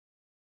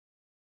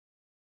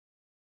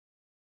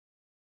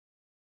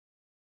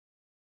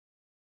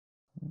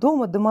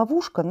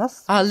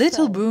Our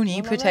little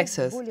Broonie protects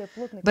us,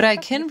 but I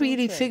can't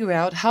really figure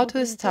out how to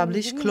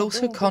establish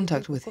closer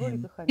contact with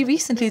him. He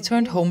recently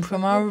returned home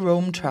from our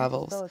Rome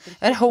travels.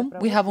 At home,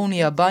 we have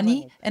only a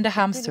bunny and a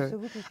hamster.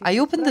 I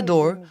opened the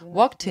door,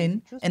 walked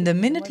in, and a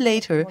minute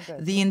later,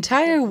 the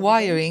entire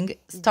wiring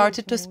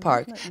started to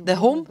spark. The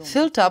home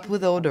filled up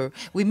with odor.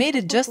 We made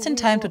it just in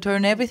time to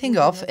turn everything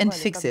off and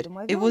fix it.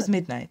 It was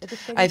midnight.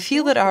 I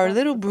feel that our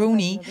little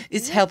Brownie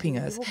is helping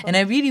us, and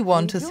I really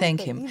want to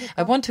thank him.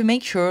 I want to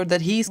make sure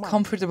that he is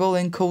comfortable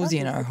and cozy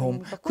in our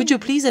home. Could you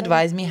please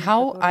advise me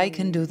how I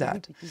can do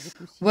that?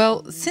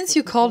 Well, since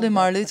you called him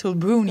our little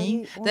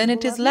Brownie, then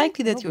it is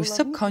likely that your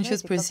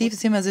subconscious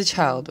perceives him as a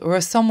child or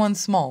as someone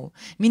small,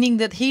 meaning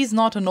that he is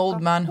not an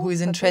old man who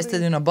is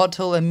interested in a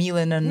bottle, a meal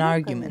and an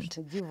argument.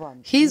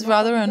 He is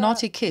rather a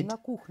naughty kid.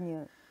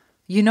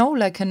 You know,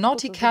 like a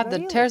naughty cat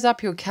that tears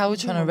up your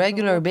couch on a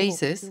regular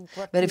basis,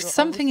 but if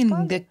something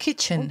in the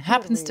kitchen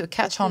happens to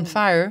catch on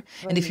fire,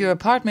 and if your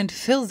apartment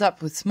fills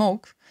up with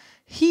smoke,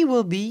 he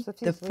will be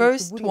the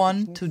first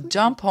one to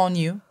jump on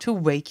you to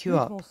wake you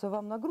up.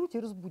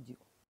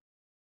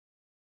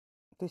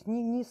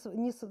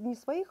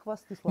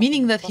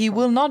 Meaning that he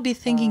will not be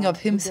thinking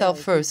of himself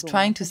first,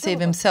 trying to save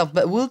himself,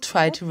 but will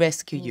try to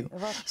rescue you.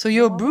 So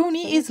your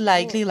Brownie is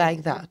likely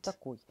like that.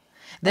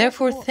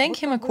 Therefore,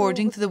 thank him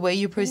according to the way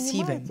you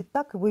perceive him.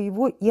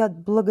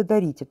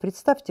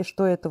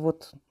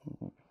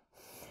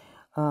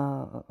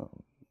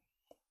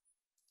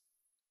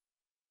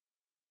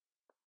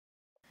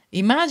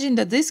 Imagine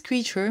that this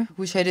creature,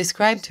 which I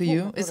described to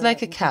you, is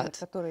like a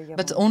cat,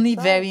 but only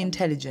very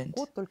intelligent,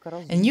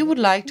 and you would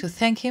like to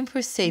thank him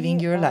for saving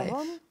your life.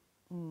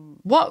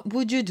 What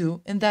would you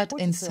do in that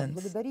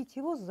instance?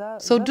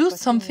 So do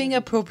something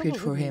appropriate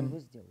for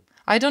him.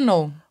 I don't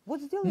know,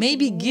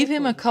 maybe give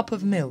him a cup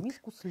of milk.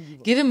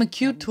 Give him a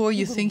cute toy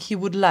you think he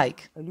would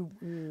like.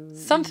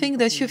 Something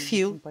that you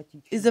feel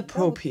is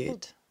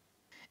appropriate.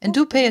 And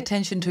do pay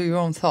attention to your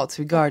own thoughts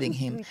regarding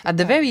him. At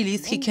the very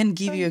least, he can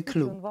give you a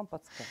clue.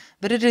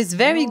 But it is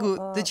very good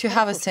that you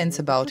have a sense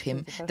about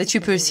him, that you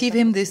perceive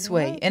him this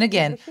way. And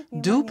again,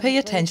 do pay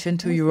attention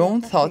to your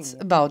own thoughts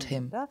about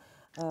him.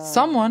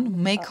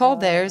 Someone may call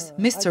theirs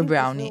Mr.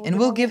 Brownie and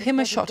will give him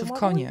a shot of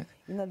cognac.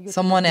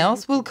 Someone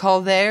else will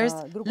call theirs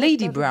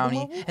Lady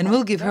Brownie and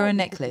will give her a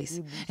necklace.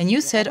 And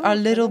you said our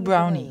little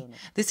Brownie.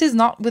 This is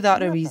not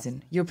without a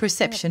reason. Your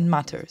perception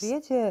matters.